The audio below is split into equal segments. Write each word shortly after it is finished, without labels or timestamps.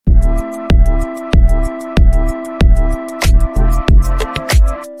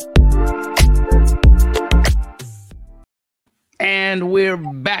And we're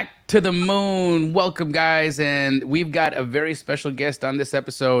back to the moon. Welcome, guys. And we've got a very special guest on this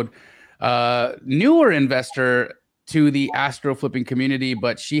episode. Newer investor to the astro flipping community,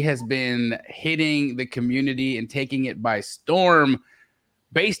 but she has been hitting the community and taking it by storm.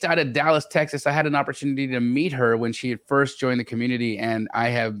 Based out of Dallas, Texas, I had an opportunity to meet her when she had first joined the community, and I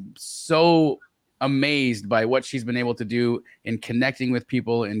have so amazed by what she's been able to do in connecting with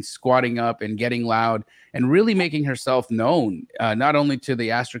people and squatting up and getting loud and really making herself known, not only to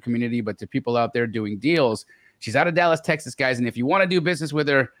the Astro community, but to people out there doing deals. She's out of Dallas, Texas, guys. And if you want to do business with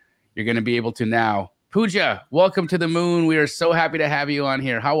her, you're going to be able to now. Pooja, welcome to the moon. We are so happy to have you on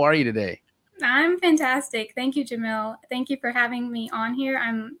here. How are you today? I'm fantastic. Thank you, Jamil. Thank you for having me on here.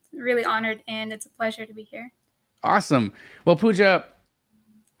 I'm really honored, and it's a pleasure to be here. Awesome. Well, Pooja,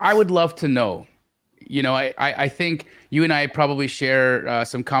 I would love to know. I think you and I probably share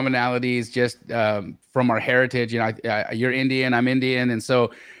some commonalities just from our heritage. You're Indian, I'm Indian. And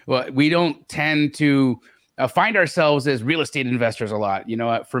so we don't tend to find ourselves as real estate investors a lot.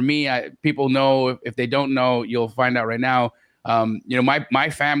 For me, people know, if they don't know, you'll find out right now. My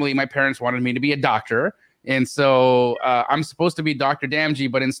family, my parents wanted me to be a doctor. And so I'm supposed to be Dr. Damji,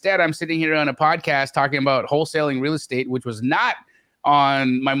 but instead I'm sitting here on a podcast talking about wholesaling real estate, which was not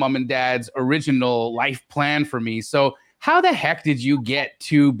on my mom and dad's original life plan for me. So how the heck did you get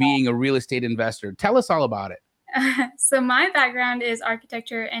to being a real estate investor? Tell us all about it. So my background is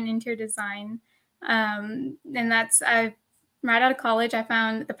architecture and interior design. And that's right out of college, I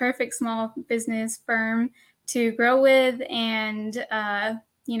found the perfect small business firm to grow with and,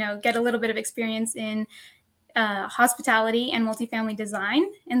 get a little bit of experience in hospitality and multifamily design.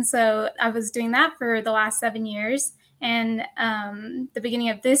 And so I was doing that for the last 7 years. And the beginning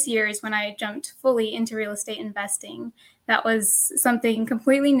of this year is when I jumped fully into real estate investing. That was something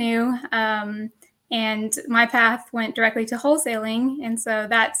completely new. And my path went directly to wholesaling. And so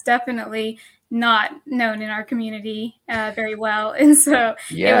that's definitely not known in our community very well. And so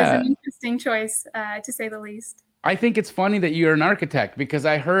It was an interesting choice, to say the least. I think it's funny that you're an architect, because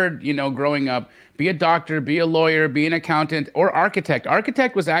I heard, growing up, be a doctor, be a lawyer, be an accountant, or architect.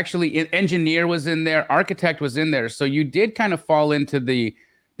 Architect was actually, engineer was in there, architect was in there. So you did kind of fall into the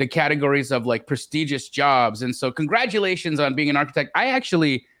categories of like prestigious jobs. And so congratulations on being an architect. I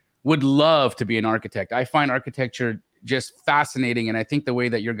actually would love to be an architect. I find architecture just fascinating. And I think the way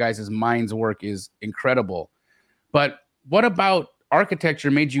that your guys' minds work is incredible. But what about architecture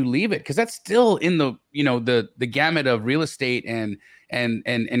made you leave it? Because that's still in the gamut of real estate and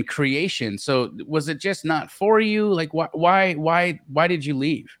creation. So was it just not for you? Like why did you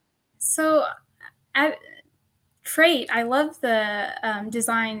leave? So at Freight, I love the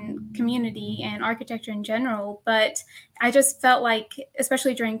design community and architecture in general, but I just felt like,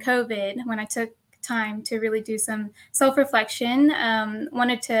 especially during COVID, when I took time to really do some self-reflection,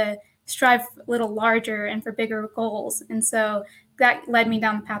 wanted to strive a little larger and for bigger goals. And so that led me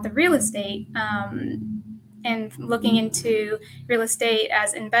down the path of real estate. And looking into real estate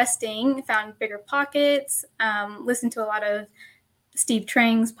as investing, found bigger pockets, listened to a lot of Steve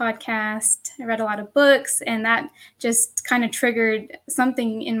Trang's podcast. I read a lot of books, and that just kind of triggered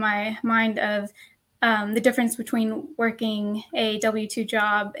something in my mind of the difference between working a W-2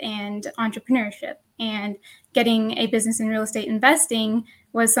 job and entrepreneurship. And getting a business in real estate investing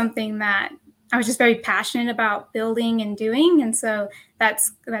was something that I was just very passionate about building and doing. And so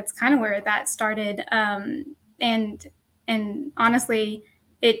that's kind of where that started. And honestly,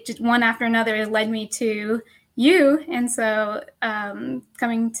 it just one after another led me to you. And so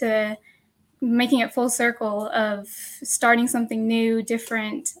coming to making it full circle of starting something new,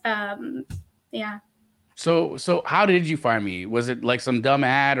 different. Yeah. So how did you find me? Was it like some dumb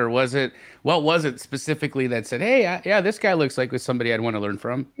ad, or what was it specifically that said, "Hey, yeah, this guy looks like somebody I'd want to learn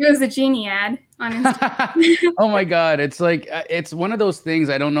from"? It was a Genie ad on Instagram. Oh my God. It's like, it's one of those things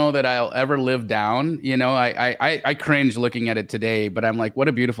I don't know that I'll ever live down. I cringe looking at it today, but I'm like, what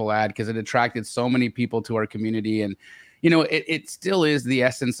a beautiful ad, because it attracted so many people to our community. And, it still is the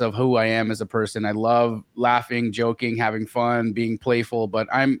essence of who I am as a person. I love laughing, joking, having fun, being playful, but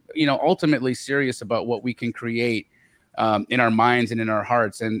I'm, ultimately serious about what we can create in our minds and in our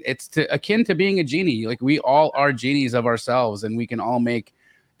hearts. And it's akin to being a genie. Like, we all are genies of ourselves, and we can all make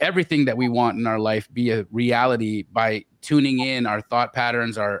everything that we want in our life be a reality by tuning in our thought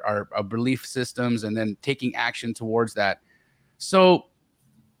patterns, our belief systems, and then taking action towards that. So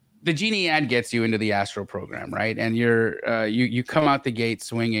the Genie ad gets you into the Astro program, right? And you come out the gate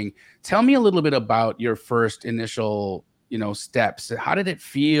swinging. Tell me a little bit about your first initial, steps. How did it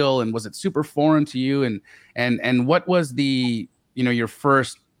feel, and was it super foreign to you? And what was your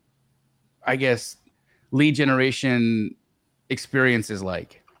first, I guess, lead generation experience is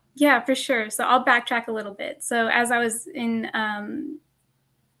like. Yeah, for sure. So I'll backtrack a little bit. So as I was in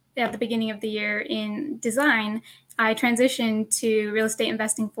at the beginning of the year in design, I transitioned to real estate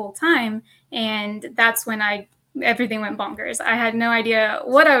investing full time, and that's when everything went bonkers. I had no idea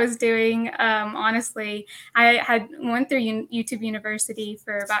what I was doing. Honestly, I had went through YouTube University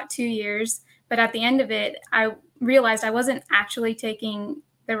for about 2 years, but at the end of it, I realized I wasn't actually taking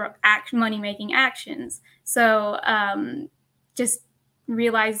the money making actions. So just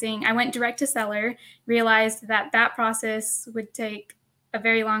realizing I went direct to seller, realized that process would take a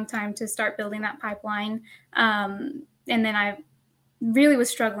very long time to start building that pipeline. And then I really was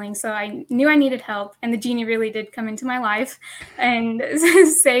struggling. So I knew I needed help, and the genie really did come into my life and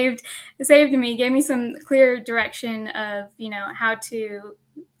saved me, gave me some clear direction of, how to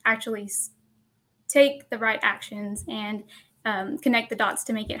actually take the right actions and connect the dots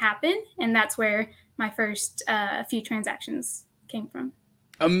to make it happen. And that's where my first few transactions came from.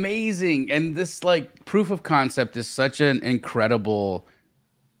 Amazing. And this like proof of concept is such an incredible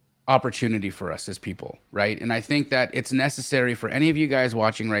opportunity for us as people, right? And I think that it's necessary for any of you guys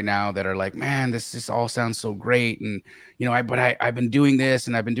watching right now that are like, man, this just all sounds so great. And, I've been doing this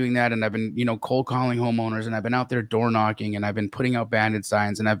and I've been doing that. And I've been, cold calling homeowners, and I've been out there door knocking, and I've been putting out bandit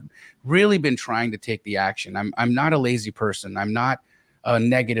signs, and I've really been trying to take the action. I'm not a lazy person. I'm not a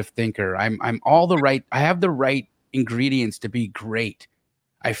negative thinker. I have the right ingredients to be great.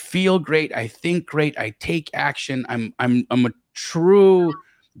 I feel great. I think great. I take action. I'm a true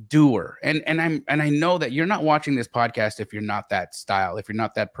doer. And I know that you're not watching this podcast if you're not that style, if you're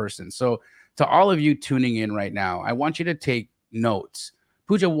not that person. So to all of you tuning in right now, I want you to take notes.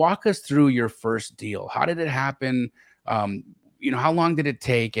 Pooja, walk us through your first deal. How did it happen? How long did it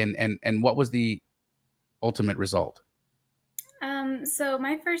take, and what was the ultimate result? So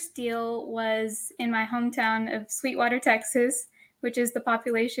my first deal was in my hometown of Sweetwater, Texas, which is the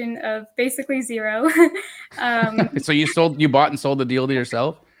population of basically zero. So you bought and sold the deal to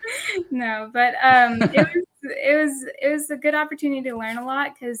yourself? No, but it was a good opportunity to learn a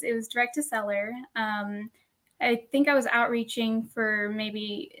lot because it was direct to seller. I think I was outreaching for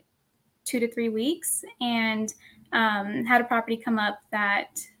maybe 2 to 3 weeks, and had a property come up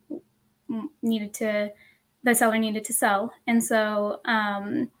that the seller needed to sell, and so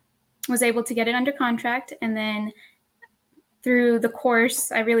was able to get it under contract. And then through the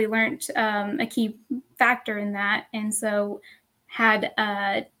course, I really learned a key factor in that, and so had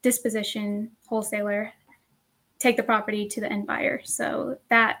a disposition wholesaler take the property to the end buyer. So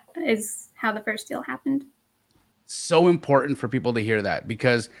that is how the first deal happened. So important for people to hear that,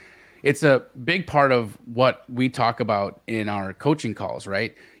 because it's a big part of what we talk about in our coaching calls,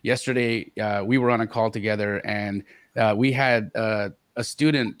 right? Yesterday, we were on a call together, and we had a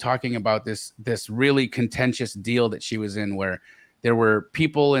student talking about this really contentious deal that she was in, where there were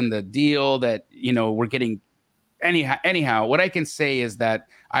people in the deal that, were getting anyhow, what I can say is that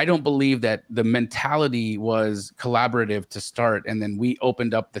I don't believe that the mentality was collaborative to start, and then we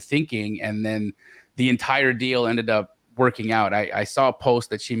opened up the thinking, and then the entire deal ended up working out. I saw a post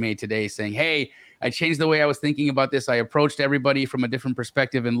that she made today saying, hey, I changed the way I was thinking about this. I approached everybody from a different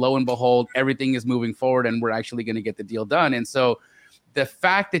perspective, and lo and behold, everything is moving forward, and we're actually going to get the deal done. And so the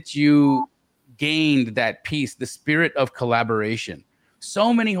fact that you gained that piece, the spirit of collaboration.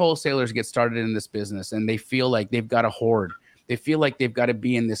 So many wholesalers get started in this business, and they feel like they've got to hoard. They feel like they've got to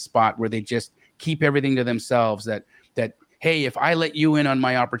be in this spot where they just keep everything to themselves, that hey, if I let you in on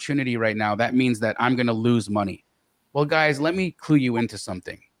my opportunity right now, that means that I'm going to lose money. Well, guys, let me clue you into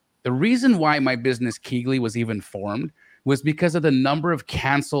something. The reason why my business Keighley was even formed was because of the number of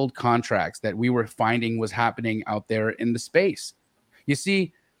canceled contracts that we were finding was happening out there in the space. You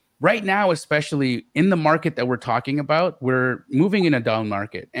see, right now, especially in the market that we're talking about, we're moving in a down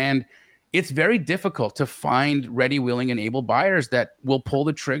market, and it's very difficult to find ready, willing, and able buyers that will pull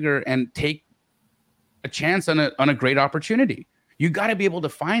the trigger and take a chance on a great opportunity. You got to be able to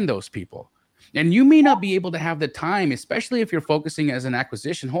find those people. And you may not be able to have the time, especially if you're focusing as an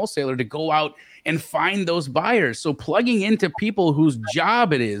acquisition wholesaler, to go out and find those buyers. So plugging into people whose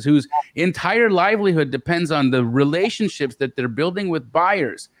job it is, whose entire livelihood depends on the relationships that they're building with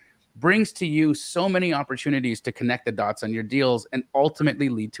buyers, brings to you so many opportunities to connect the dots on your deals and ultimately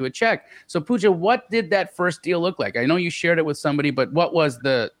lead to a check. So Pooja, what did that first deal look like? I know you shared it with somebody, but what was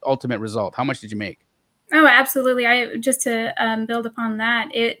the ultimate result? How much did you make? Oh, absolutely. Just to build upon that,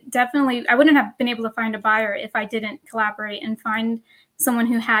 I wouldn't have been able to find a buyer if I didn't collaborate and find someone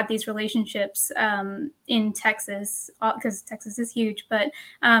who had these relationships in Texas, because Texas is huge. But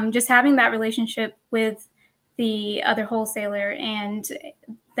just having that relationship with the other wholesaler and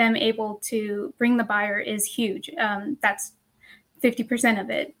them able to bring the buyer is huge. That's 50% of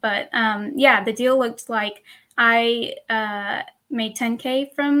it. But yeah, the deal looked like I made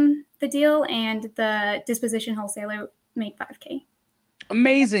 10K from the deal, and the disposition wholesaler made 5K.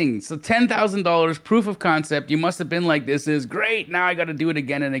 Amazing. So $10,000 proof of concept. You must have been like, this is great. Now I got to do it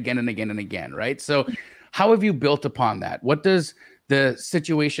again and again and again and again, right? So how have you built upon that? What does the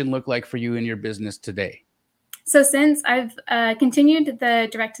situation look like for you in your business today? So since I've continued the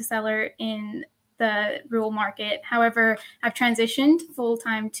direct to seller in the rural market, however, I've transitioned full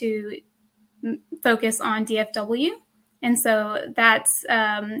time to focus on DFW. And so that's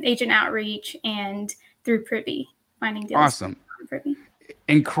agent outreach and through Privy, finding deals. Awesome. On Privy.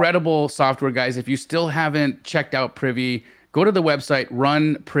 Incredible software, guys. If you still haven't checked out Privy, go to the website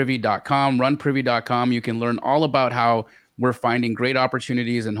runprivy.com. Runprivy.com. You can learn all about how we're finding great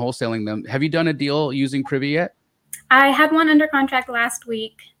opportunities and wholesaling them. Have you done a deal using Privy yet? I had one under contract last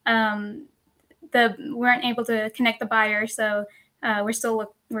week. We weren't able to connect the buyer, so we're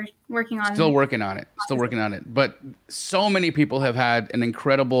working on Still working on it. But so many people have had an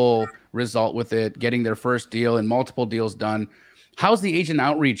incredible result with it, getting their first deal and multiple deals done. How's the agent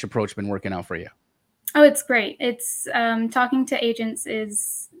outreach approach been working out for you? Oh, it's great. It's talking to agents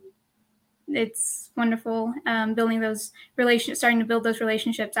it's wonderful. Starting to build those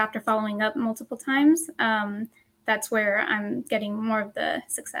relationships after following up multiple times. That's where I'm getting more of the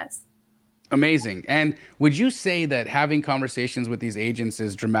success. Amazing. And would you say that having conversations with these agents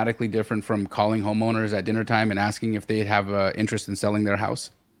is dramatically different from calling homeowners at dinner time and asking if they have interest in selling their house?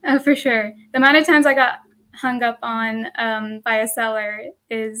 Oh, for sure. The amount of times I got hung up on by a seller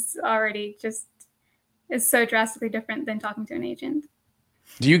is already is so drastically different than talking to an agent.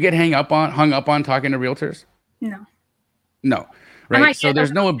 Do you get hung up on talking to realtors? No. Right. So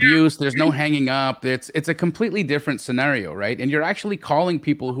there's no abuse. There's no hanging up. It's a completely different scenario, right? And you're actually calling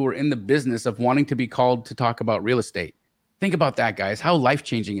people who are in the business of wanting to be called to talk about real estate. Think about that, guys. How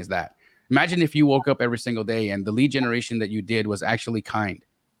life-changing is that? Imagine if you woke up every single day and the lead generation that you did was actually kind.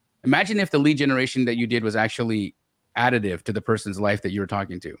 Imagine if the lead generation that you did was actually additive to the person's life that you were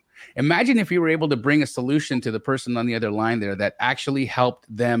talking to. Imagine if you were able to bring a solution to the person on the other line there that actually helped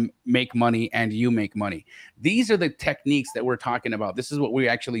them make money and you make money. These are the techniques that we're talking about. This is what we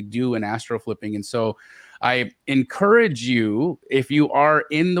actually do in astro flipping. And so I encourage you, if you are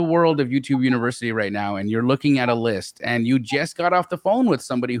in the world of YouTube University right now and you're looking at a list and you just got off the phone with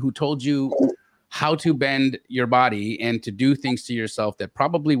somebody who told you how to bend your body and to do things to yourself that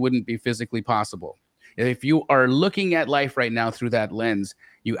probably wouldn't be physically possible. If you are looking at life right now through that lens,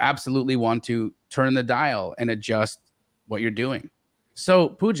 you absolutely want to turn the dial and adjust what you're doing. So,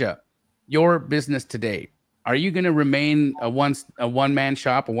 Pooja, your business today, are you going to remain a one-man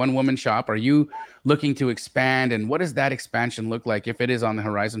shop, a one-woman shop? Are you looking to expand? And what does that expansion look like if it is on the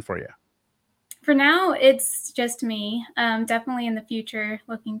horizon for you? For now, it's just me. Definitely in the future,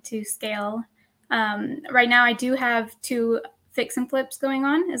 looking to scale. Right now, I do have 2 fix and flips going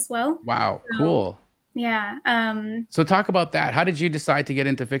on as well. Wow, cool. Yeah. So talk about that. How did you decide to get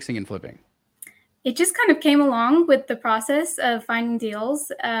into fixing and flipping? It just kind of came along with the process of finding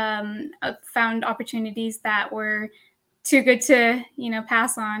deals. I found opportunities that were too good to,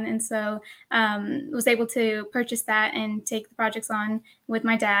 pass on. And so was able to purchase that and take the projects on with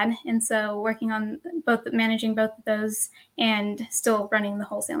my dad. And so working on managing both of those and still running the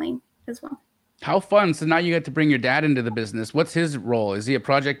wholesaling as well. How fun. So now you get to bring your dad into the business. What's his role? Is he a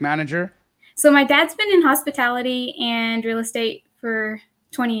project manager? So my dad's been in hospitality and real estate for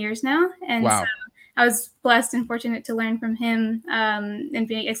 20 years now. And wow. So I was blessed and fortunate to learn from him and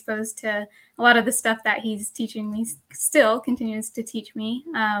being exposed to a lot of the stuff that he's teaching me, still continues to teach me.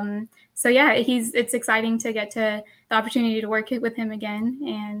 So yeah, it's exciting to get to the opportunity to work with him again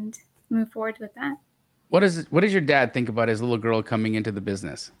and move forward with that. What does your dad think about his little girl coming into the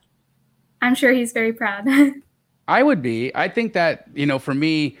business? I'm sure he's very proud. I would be. I think that, for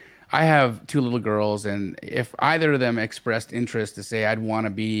me, I have 2 little girls, and if either of them expressed interest to say I'd want to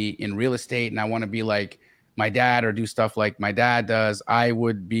be in real estate and I want to be like my dad or do stuff like my dad does, I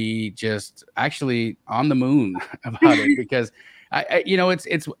would be just actually on the moon about it because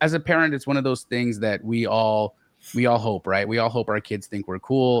it's as a parent, it's one of those things that we all hope, right? We all hope our kids think we're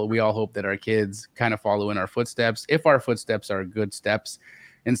cool. We all hope that our kids kind of follow in our footsteps, if our footsteps are good steps.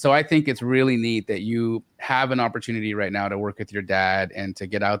 And so I think it's really neat that you have an opportunity right now to work with your dad and to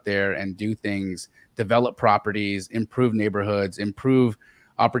get out there and do things, develop properties, improve neighborhoods, improve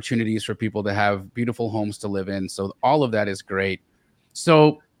opportunities for people to have beautiful homes to live in. So all of that is great.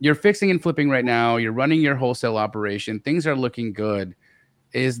 So you're fixing and flipping right now. You're running your wholesale operation. Things are looking good.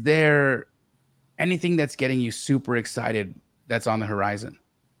 Is there anything that's getting you super excited that's on the horizon?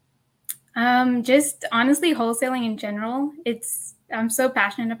 Just honestly, wholesaling in general. I'm so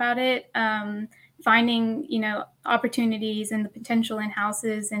passionate about it. Finding, opportunities and the potential in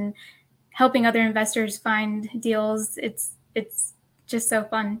houses and helping other investors find deals. It's just so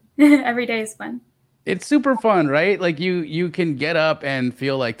fun. Every day is fun. It's super fun, right? Like you can get up and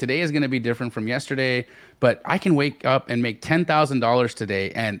feel like today is going to be different from yesterday, but I can wake up and make $10,000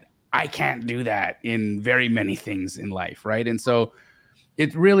 today, and I can't do that in very many things in life, right? And so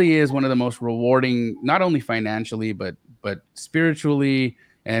it really is one of the most rewarding, not only financially, but spiritually,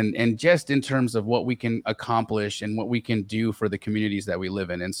 and just in terms of what we can accomplish and what we can do for the communities that we live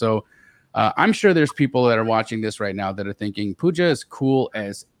in. And so I'm sure there's people that are watching this right now that are thinking Pooja is cool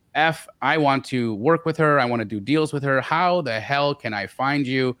as F. I want to work with her. I want to do deals with her. How the hell can I find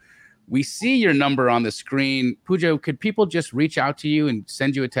you? We see your number on the screen. Pooja, could people just reach out to you and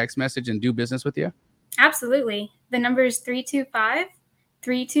send you a text message and do business with you? Absolutely. The number is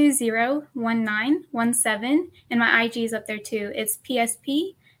 325-320-1917. And my IG is up there too. It's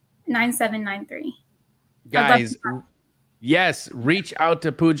PSP9793. I'd love Guys, to. yes, reach out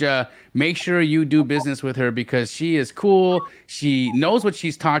to Pooja. Make sure you do business with her because she is cool. She knows what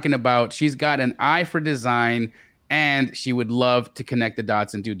she's talking about. She's got an eye for design, and she would love to connect the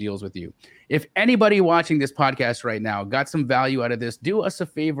dots and do deals with you. If anybody watching this podcast right now got some value out of this, do us a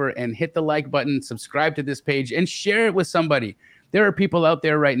favor and hit the like button, subscribe to this page, and share it with somebody. There are people out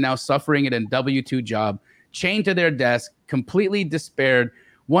there right now suffering at a W-2 job, chained to their desk, completely despaired,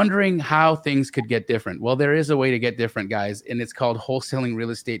 wondering how things could get different. Well, there is a way to get different, guys, and it's called wholesaling real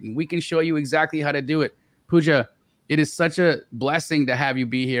estate, and we can show you exactly how to do it. Pooja, it is such a blessing to have you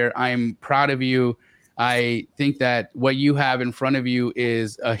be here. I am proud of you. I think that what you have in front of you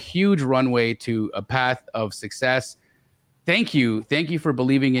is a huge runway to a path of success. Thank you. Thank you for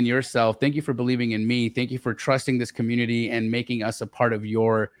believing in yourself. Thank you for believing in me. Thank you for trusting this community and making us a part of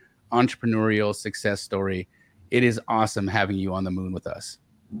your entrepreneurial success story. It is awesome having you on the moon with us.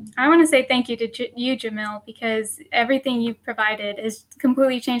 I want to say thank you to you, Jamil, because everything you've provided has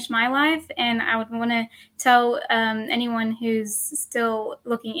completely changed my life. And I would want to tell anyone who's still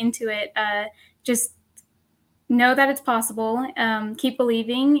looking into it, just know that it's possible. Keep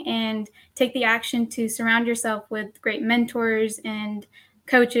believing and take the action to surround yourself with great mentors and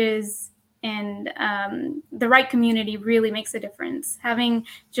coaches, and the right community really makes a difference. Having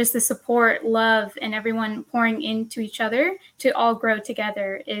just the support, love, and everyone pouring into each other to all grow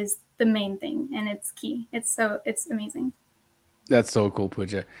together is the main thing, and it's key. It's amazing. That's so cool,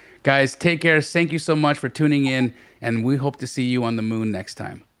 Pooja. Guys, take care. Thank you so much for tuning in, and we hope to see you on the moon next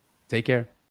time. Take care.